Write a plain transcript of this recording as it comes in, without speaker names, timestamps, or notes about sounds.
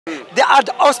They are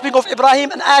the offspring of Ibrahim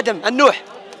and Adam and Nuh.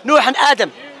 Nuh and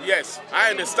Adam. Yes,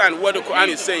 I understand what the Quran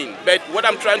is saying, but what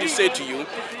I'm trying to say to you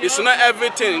is not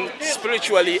everything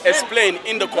spiritually explained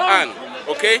in the Quran.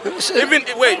 Okay? Even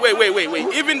wait.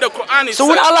 Even the Quran is. So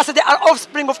when Allah said they are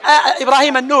offspring of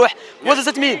Ibrahim and Noah, what does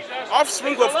it mean?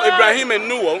 Offspring of Ibrahim and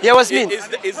Noah. Yeah, what does it mean?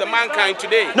 Is the mankind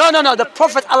today. No. The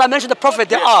Prophet, Allah mentioned the Prophet.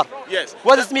 They are. Yes.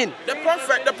 What does it mean? The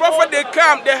Prophet,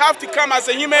 they have to come as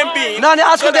a human being. No,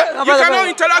 so you cannot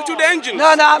interact with the angels.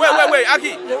 No. Wait,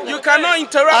 Aki. You cannot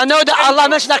interact. I know that Allah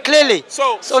mentioned that clearly.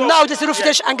 So now this is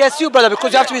refutation against you, brother,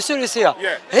 because you have to be serious here.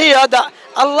 Yeah. Here,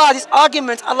 this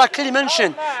argument, Allah clearly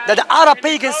mentioned that the Arab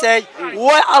pagans say,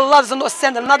 why Allah does not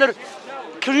send another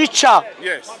creature,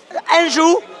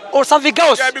 angel or something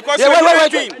else? Yeah, because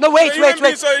wait. No, wait. You have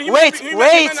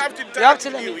to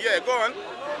let me. Yeah, go on.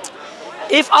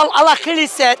 If Allah clearly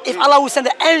said, if Allah will send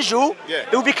an angel,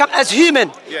 it will become as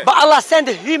human. Yeah. But Allah sent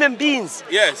human beings.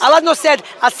 Yes. Allah not said,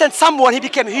 I sent someone, he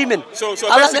became human. So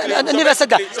Allah never said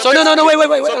that. So no,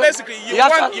 wait. So basically,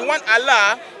 you want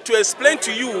Allah to explain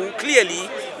to you clearly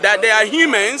that they are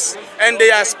humans and they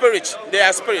are spirit.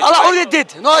 Allah only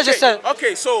did. No, just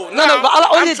okay. So no, but Allah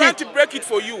only I'm trying to break it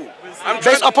for you.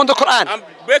 Based upon the Quran. I'm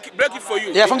break it for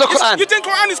you. Yeah, from the Quran. You think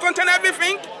Quran is contain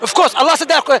everything? Of course, Allah said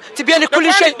that to be the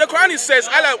Quran says,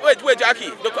 wait, Jackie.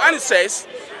 The Quran says,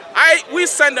 we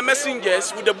send the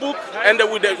messengers with the book and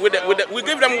we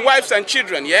give them wives and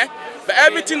children, yeah? But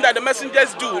everything that the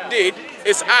messengers did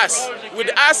is us. With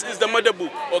us is the mother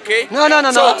book, okay? No.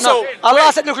 So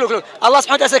Allah said, look. Allah subhanahu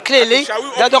wa ta'ala said clearly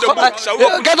that the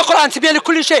Quran to be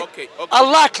kulli shay.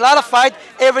 Allah clarified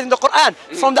everything in the Quran.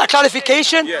 From that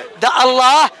clarification, that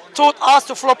Allah taught us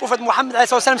to follow Prophet Muhammad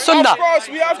sunnah. Of course,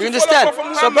 we have to you understand?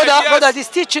 follow So brother, this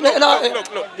teaching, you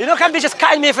can't be just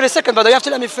cutting me for a second, brother. You have to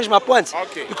let me finish my points.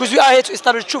 Okay. Because we are here to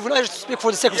establish truth. We're not here to speak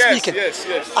for the sake of speaking.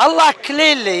 Yes. Allah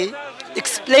clearly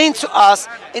explained to us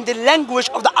in the language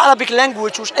of the Arabic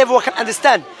language, which everyone can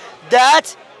understand,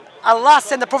 that Allah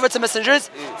sent the prophets and messengers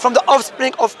from the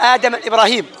offspring of Adam and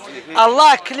Ibrahim.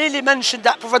 Allah clearly mentioned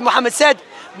that Prophet Muhammad said,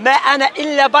 "Ma ana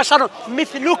illa basharun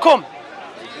mithlukum."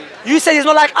 You said he's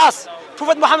not like us.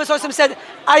 Prophet Muhammad said,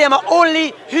 "I am an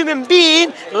only human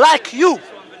being like you."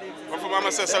 Prophet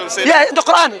Muhammad said, yeah, in the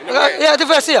Quran. The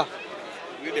verse here.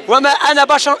 وَمَا أَنَا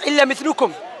بَشَرٌ إِلَّا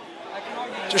مِثْلُكُمْ.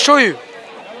 To show you.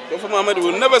 Prophet Muhammad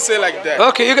will never say like that.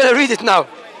 Okay, you're gonna read it now.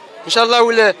 Inshallah,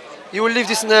 you will leave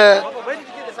this in Where did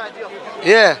you get this idea from?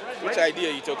 Yeah. Which idea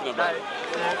are you talking about?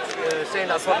 Saying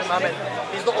that Prophet Muhammad,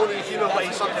 he's not only human, but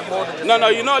he's something more than just No,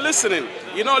 you're not listening.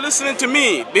 You're not listening to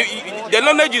me. The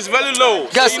knowledge is very low.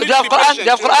 Guys, do you have Quran? Do you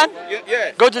have Quran?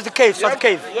 Yeah. Go to the cave, You have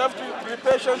to be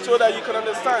patient so that you can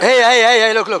understand.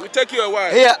 Hey, look. It will take you a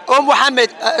while. Here, Muhammad,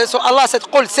 so Allah said,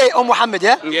 قل, say, Muhammad,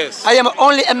 yeah? Yes. I am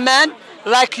only a man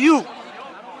like you.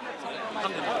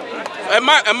 A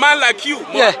man like you.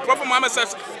 Yeah. Prophet Muhammad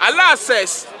says, Allah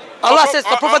says,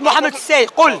 the Prophet Muhammad say,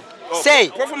 قل, say.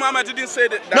 Prophet Muhammad didn't say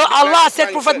that. No, Allah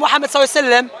said, Prophet Muhammad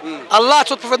sallallahu Allah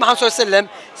told Prophet Muhammad sallallahu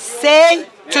say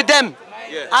to them,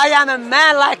 I am a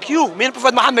man like you. Meaning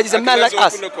Prophet Muhammad is a man like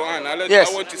us. Open the Quran. Yes.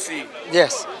 I want to see.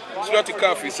 Yes. Surah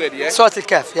Al-Kahf, you said, yeah? Surah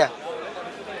Al-Kahf, yeah.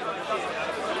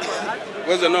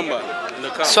 What's the number in the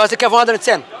Kahf? Surah Al-Kahf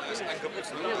 110.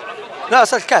 No,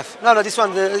 Surah Al-Kahf. No, this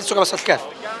one, this is Surah Al-Kahf.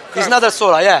 It's another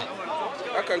surah, yeah.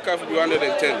 How can Kahf be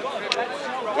 110?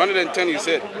 110 you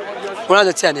said?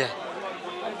 110, yeah.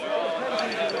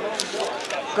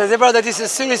 Because brother, this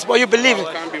is serious what you believe.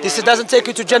 This doesn't take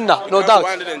you to Jannah, no doubt.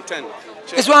 110.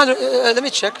 It's 100, let me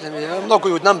check. I'm not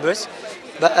good with numbers.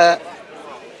 But,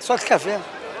 Surah Al-Kahf, yeah.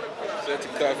 Surah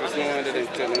Al-Kahf is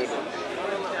 110.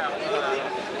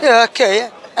 Yeah, okay.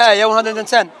 Yeah,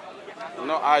 110.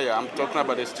 Not ayah, I'm talking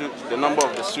about the number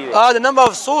of the surah. The number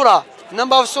of surah. The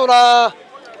number of surah,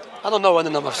 I don't know what the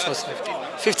number of surah is.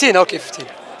 15, okay, 15.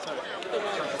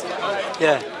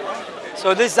 Yeah.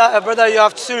 So this, brother, you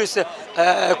have to serious,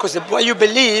 because what you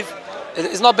believe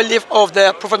is not belief of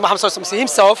the Prophet Muhammad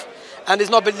himself, and it's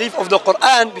not belief of the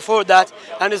Quran before that,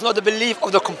 and it's not the belief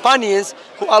of the companions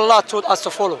who Allah told us to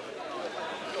follow.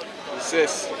 It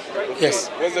says. Okay. Yes.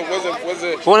 Was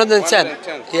it 110?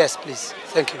 Yes, please.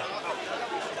 Thank you.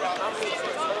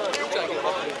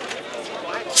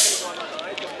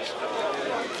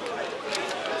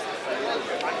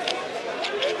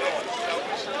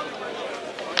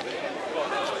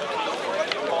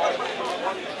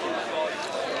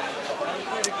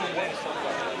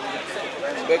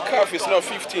 The Kahf is not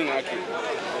 15, actually.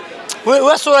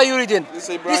 What surah are you reading? This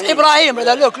is Ibrahim. This Ibrahim,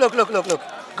 brother. Look.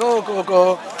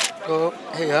 Go.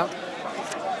 Here.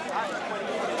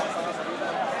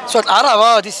 Surah Arab.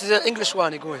 Oh, this is an English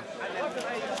one. Go in.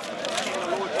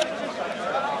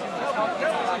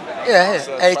 Yeah,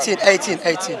 yeah.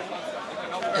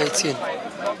 18.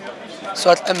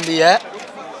 سورة الأنبياء.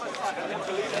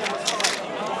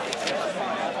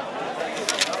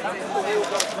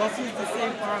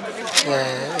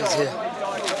 Yeah, it's here.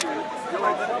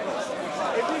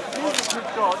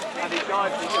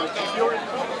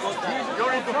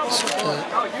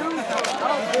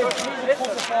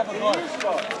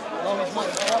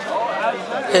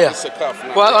 Here.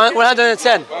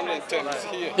 110. 110 is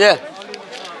here. Yeah.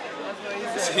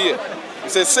 It's here.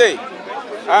 It says, say,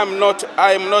 I am not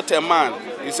a man.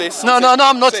 It says, No,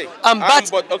 I'm not. Say, I'm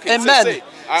but okay, a man. Say,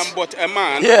 I'm but a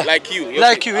man, Yeah. like you.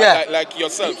 Like you, yeah. Like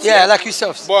yourself. Yeah, like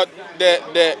yourselves. But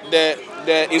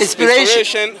the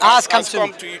inspiration has come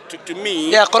to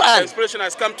me. Yeah, Quran. The inspiration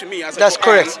has come to me as a That's Quran.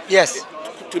 correct. Yes.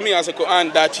 To me as a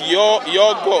Quran that your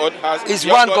God is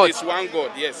your one God. Is one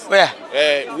God. Yes. Where?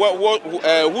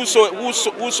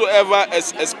 Whosoever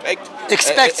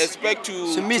expect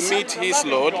to meet his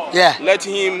Lord. Yeah. Let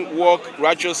him walk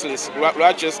righteousness.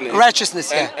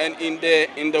 Yeah. And in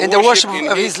the worship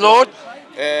of his Lord.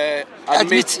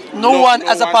 Admit no one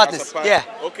as a partner. Yeah.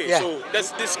 Okay. Yeah. So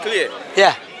this clear.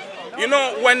 Yeah. You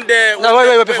know when the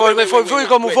wait before we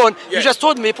go move on. Yeah. You just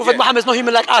told me Prophet Muhammad is not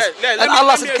human like us, and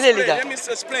Allah said clearly that. Let me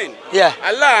explain. Yeah.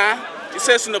 Allah, it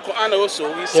says in the Quran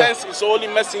also, He sends His holy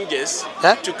messengers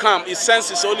to come. He sends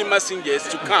His holy messengers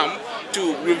to come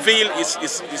to reveal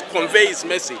convey His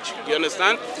message. You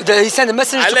understand? He sent a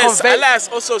message to convey. Allah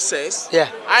also says,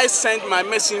 I send my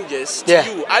messengers to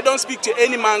you. I don't speak to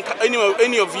any man,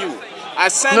 any of you.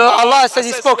 Allah says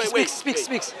He spoke. He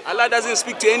speaks. Allah doesn't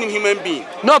speak to any human being.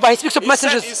 No, but He speaks to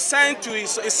messengers. He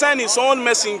sent His own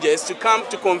messengers to come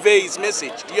to convey His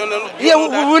message. You know we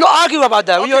will not argue about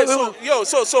that. Okay, so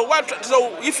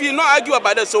if you not argue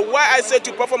about that, so why I said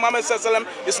to Prophet Muhammad sallallahu alaihi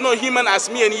wasallam, it's not human as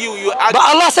me and you. You argue.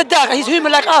 But Allah said that He's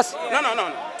human like us.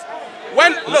 No.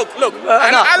 When look,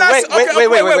 and Allah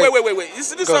wait.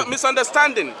 This is a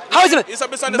misunderstanding. How is it? It's a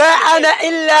misunderstanding.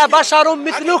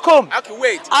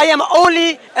 Wait. I am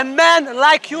only a man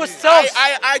like yourself.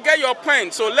 I get your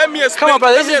point. So let me explain. Come on,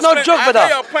 brother. This is no joke, brother. I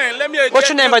get your point. Let me. What's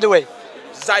your name, by the way?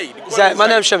 Zaid. My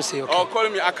name is Shamsi. Okay. Or call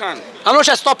me Akan. I'm not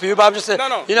trying to stop you, but I'm just saying.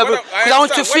 No. You know, because I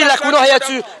want to feel like we're not here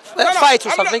to fight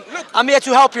or something. I'm here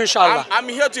to help you, inshallah. I'm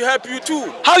here to help you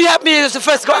too. How you help me is the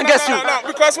first go and guess you. No.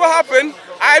 Because what happened?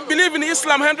 I believe in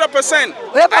Islam 100%.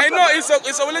 I know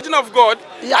it's a religion of God.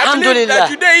 I believe that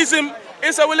Judaism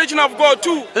is a religion of God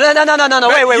too. No.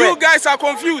 Wait. You guys are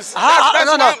confused.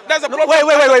 That's a problem.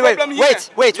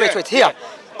 Wait. Here.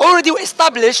 Already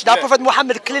established that Prophet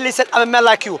Muhammad clearly said, I'm a man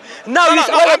like you. Now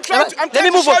I'm trying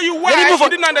to show you why you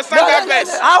didn't understand that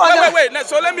verse. Wait.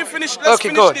 So let me finish. Let's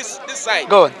finish this side.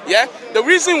 Go on. Yeah. The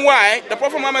reason why the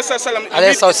Prophet Muhammad says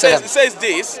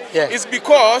this is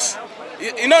because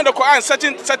you know in the Quran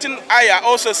certain ayah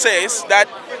also says that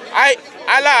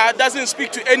Allah doesn't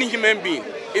speak to any human being.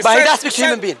 But He does speak to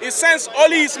human being. He sends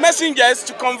only His messengers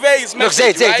to convey His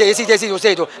message.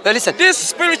 Look, now listen. This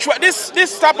spiritual,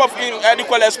 this type of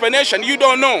explanation, you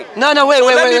don't know. No, wait.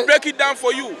 Let me break it down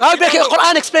for you. How break it?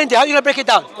 Quran explained it. How you gonna break it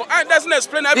down? Quran doesn't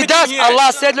explain everything. It does. Here.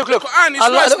 Allah said, look. Quran is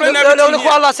Allah, not explaining everything. Look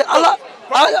what Allah said. Allah.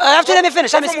 I have to let me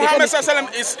finish. Let me speak. Muhammad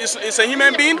is a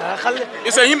human being.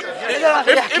 It's a human.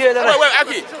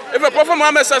 If a Prophet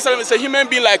Muhammad is a human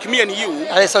being like me and you,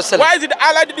 why did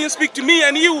Allah didn't speak to me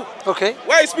and you? Okay.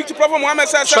 Why speak to Prophet Muhammad?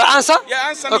 Should I answer? Yeah,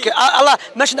 answer me. Okay. Allah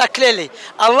mentioned that clearly.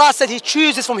 Allah said He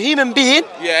chooses from human being.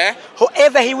 Yeah.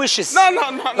 Whoever He wishes. No.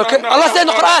 Okay. Allah said in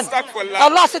the Quran.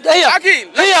 Allah said here.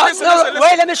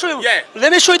 Wait. Let me show you. Yeah. Let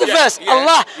me show you the verse.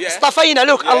 Allah. Stafayna.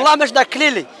 Look. Allah mentioned that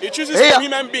clearly. He chooses from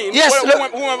human beings. Yes.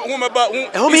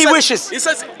 Whom He wishes. He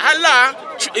says Allah.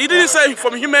 He didn't say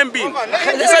from human being.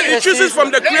 He said He chooses from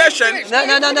the creation.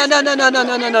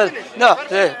 No.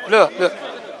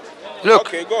 Look.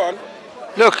 Okay, go on.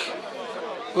 Look.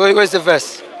 Where's the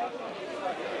verse?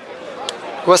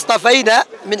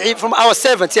 وَاصْطَفَيْنَا from our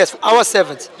servants. Yes, our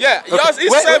servants. Yeah, yours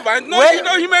is servant. No, you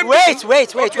know human being.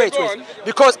 Wait.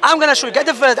 Because I'm gonna show you. Get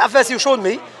the verse you showed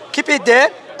me. Keep it there,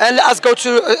 and let us go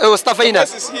to وَاصْطَفَيْنَا.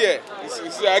 This is here.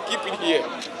 I keep it here.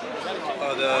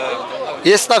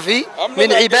 يَصْطَفِي مِنْ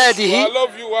عِبَادِهِ. I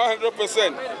love you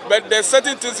 100%, but there's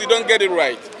certain things you don't get it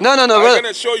right. No, I'm brother.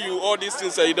 gonna show you all these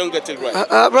things that you don't get it right.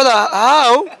 Brother,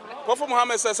 how? Prophet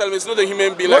Muhammad is not a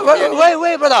human being like me and you.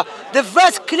 Wait, brother. The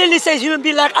verse clearly says human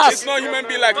being like us. It's not human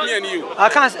being like me and you. I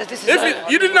can't. This is, If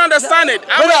you didn't understand it,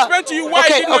 I will explain to you why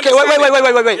you didn't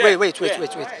understand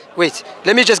it. Wait.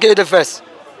 Let me just get you the verse.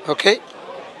 Okay?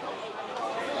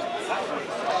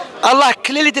 Allah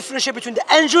clearly differentiates between the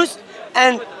angels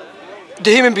and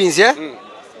the human beings, yeah?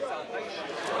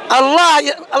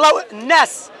 Allah,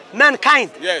 Nas,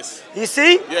 mankind. Yes. You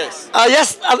see? Yes.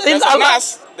 Yes. There's a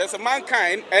mass, there's a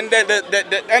mankind, and then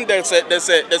there's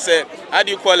a how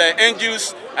do you call it?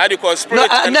 Angels. How do you call spirit? No,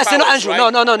 and no, powers, no, angels.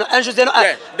 right? No. Angels, they're not.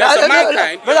 Yeah, there's a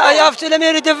mankind. But I have to let me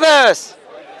read the verse.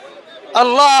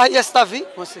 Allah yastafi.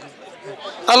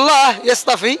 Allah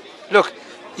yastafi. Look.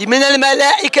 من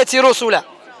الملائكة رسلا.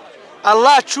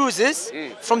 Allah chooses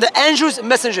from the angels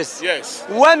messengers. Yes.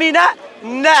 ومن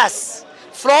الناس,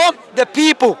 from the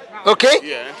people. Okay?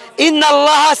 Yeah. إن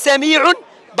الله سميع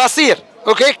بصير.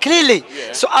 Okay, clearly.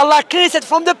 Yeah. So Allah clearly said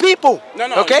from the people. No,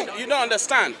 okay? you don't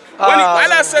understand. When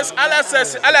Allah says,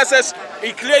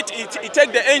 He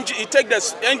take the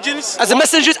angels as the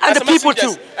messengers and the people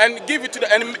too, and give it to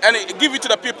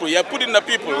the people. Yeah, put it in the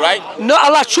people, right? No,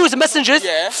 Allah choose the messengers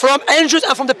from angels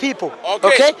and from the people.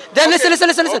 Okay? Then listen.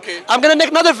 Okay. I'm gonna make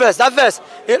another verse. That verse.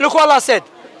 Look what Allah said.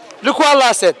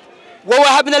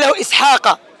 وَوَهَبْنَا لَهُ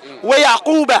إِسْحَاقَ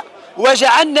وَيَعْقُوبَ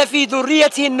وَجَعَلْنَا فِي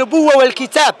ذُرِّيَّتِهِ النُّبُوَّةَ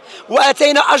وَالْكِتَابَ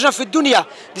وَآتَيْنَا أَجْرًا فِي الدُّنْيا.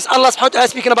 This Allah subhanahu wa ta'ala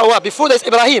speaking about what? Before this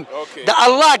Ibrahim. Okay. That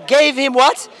Allah gave him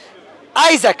what?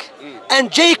 Isaac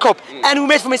and Jacob, and we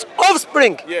made from his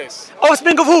offspring. Yes.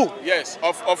 Offspring of who? Yes,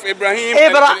 of Ibrahim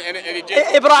and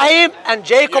Jacob. Ibrahim and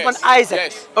Jacob and Isaac.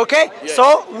 Yes. Okay? Yes.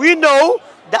 So we know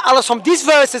that Allah from these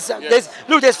verses,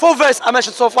 there's 4 verses I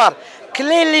mentioned so far,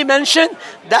 clearly mentioned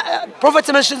that prophets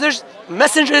and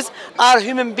messengers are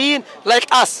human beings like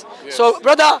us. Yes. So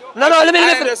brother, let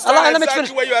me finish.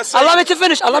 Allow me to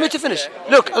finish.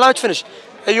 Look, allow me to finish.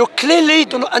 You clearly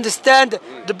do not understand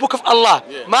the book of Allah.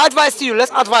 Yeah. My advice to you,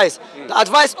 let's advise. The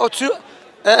advice or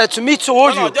to me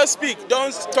towards you. No, just speak.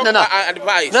 Don't talk about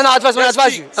advice. No, advice. I'm going to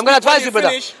advise you. I'm going to advise you, brother.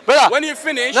 When you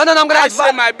finish, I'm going to I advise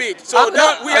say my bit. So you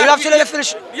have to let me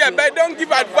finish. Yeah, but don't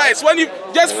give advice. When you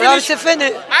just finish.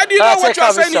 How do you know what you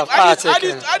are saying? How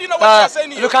do you know what you are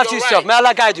saying? Look after yourself. May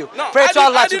Allah guide you. Pray to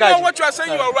Allah to guide you. How do you know what you are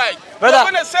saying? You are right. Brother,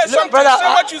 when I say something, say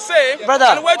what you say,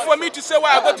 and wait for me to say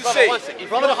what I got to say. If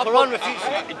the Quran refutes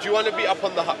you, do you want to be up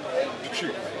on the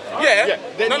truth? Yeah.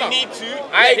 Then you need to.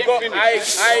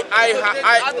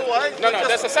 No,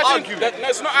 there's a certain.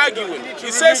 There's no arguing.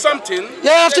 He says something.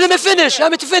 Yeah, you have to let me finish.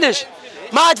 Let me to finish.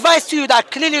 My advice to you that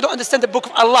clearly you don't understand the book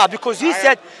of Allah, because you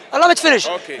said, allow me to finish.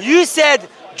 Okay. You said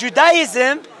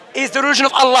Judaism is the religion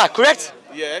of Allah, correct?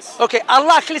 Yes. Okay,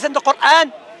 Allah clearly said in the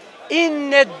Quran,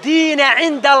 إِنَّ الدِّينَ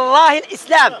عِنْدَ اللَّهِ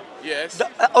الْإِسْلَامِ. Yes. The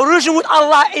origin with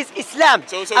Allah is Islam.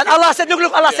 And Allah said,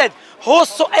 look, Allah said,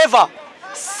 whosoever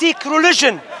seek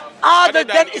religion other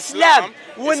than Islam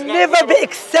will never be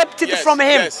accepted from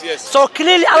him. Yes. So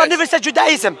clearly Allah never said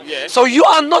Judaism. Yes. So you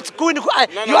are not going to,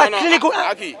 you are clearly going.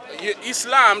 Okay.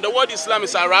 Islam, the word Islam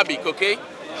is Arabic, okay?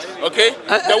 Okay?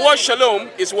 The word Shalom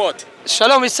is what?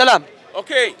 Shalom is salam.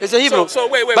 Okay. It's a Hebrew. So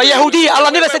wait. But Yahudi,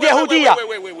 Allah never said Yahudiya.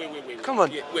 Wait. Come on.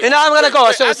 Now I'm going to go.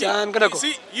 I'm going to go.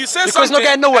 See, you say because something, not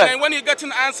getting nowhere. and then when you get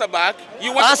an answer back,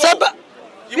 you want answer to go.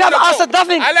 You have answered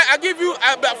nothing. I give you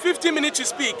about 15 minutes to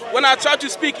speak. When I try to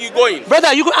speak, you're going.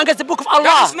 Brother, you go against the book of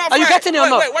Allah. Are you getting it or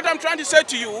not? Wait, what I'm trying to say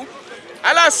to you,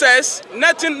 Allah says,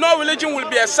 no religion will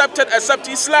be accepted except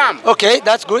Islam. Okay,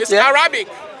 that's good. It's Arabic.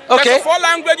 Okay. There's 4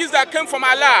 languages that came from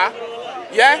Allah.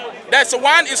 Yeah? That's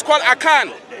one is called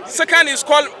Akan. Second is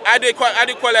called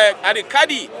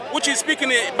Kadi, which is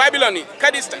speaking in Babylon.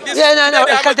 Kadistan.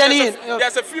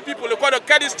 There's a few people, they call it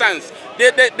Kadistans.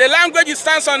 The language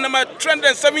stands on number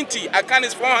 370. Akan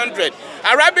is 400.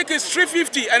 Arabic is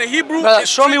 350, and Hebrew is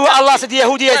show me what Allah said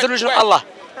Yahudi is the religion of Allah.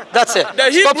 That's it.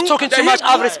 Stop talking too much.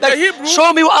 I have respect.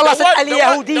 Show me what Allah said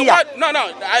Al-Yahudiyya. No.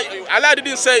 Allah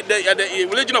didn't say the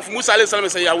religion of Musa alayhi salam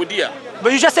is Yahudiya.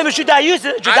 But you just said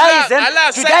Judaism.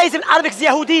 Judaism, Arabic is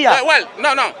Yahudiya. Well,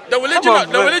 no.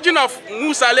 The religion of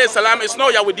Musa alayhi salam is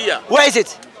not Yahudiya. Where is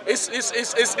it? It's a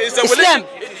religion.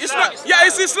 It's not. Yeah,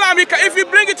 it's Islam. If you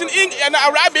bring it in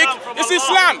Arabic, it's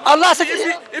Islam. Allah said.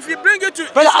 If you bring it to.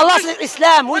 Brother, Allah said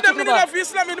Islam. What the meaning of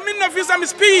Islam? The meaning of Islam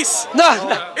is peace. No.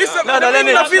 The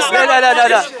meaning of Islam.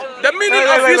 The meaning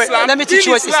of Islam. Let me teach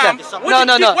you what Islam.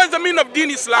 No. What's the meaning of Deen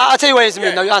Islam? I'll tell you what it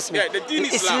means. Now you ask me. Yeah, the Deen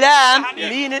Islam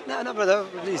meaning. No, brother,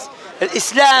 please.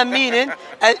 Islam meaning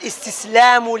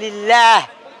al-istislamu lillah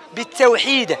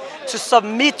bit-tawheed, to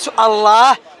submit to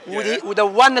Allah. With the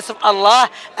oneness of Allah,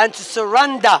 and to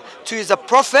surrender to His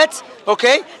prophet,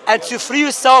 okay, and to free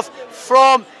yourself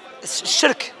from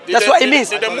shirk. That's what it means.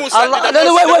 The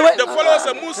followers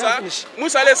of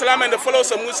Musa alayhi salam and the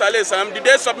followers of Musa alayhi salam, did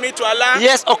they submit to Allah?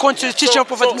 Yes, according to the teaching of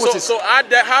Prophet Moses. So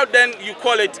how then you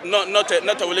call it not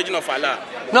a religion of Allah?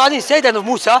 No, I didn't say that of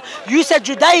Musa. You said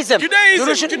Judaism. Judaism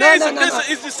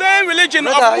is the same religion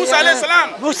of Musa alayhi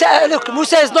salam.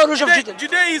 Musa is not religion of Judaism.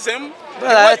 Judaism.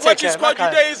 What is called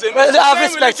Judaism? Brother, I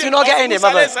have respect. You're not getting it,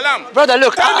 brother. Brother,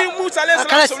 look. Tell me Musa alayhi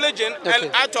salam's religion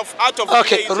and out of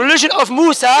okay, Judaism. religion of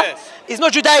Musa is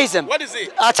not Judaism. What is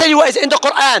it? I'll tell you what is in the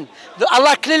Quran.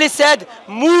 Allah clearly said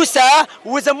Musa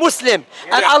was a Muslim.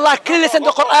 And Allah clearly said in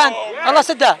the Quran. Allah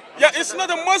said that. Yeah, it's not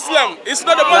a Muslim. It's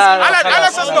not a Muslim.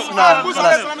 Allah says Musa alayhi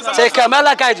salam is a Muslim. Take may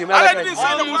Allah guide you. Allah didn't say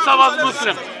that Musa was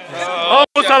Muslim. Oh,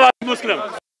 Musa was Muslim.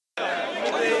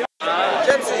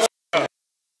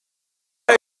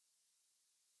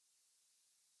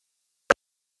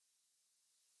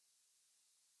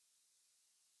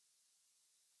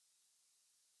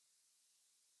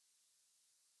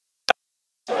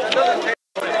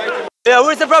 Yeah,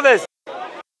 where's the brothers?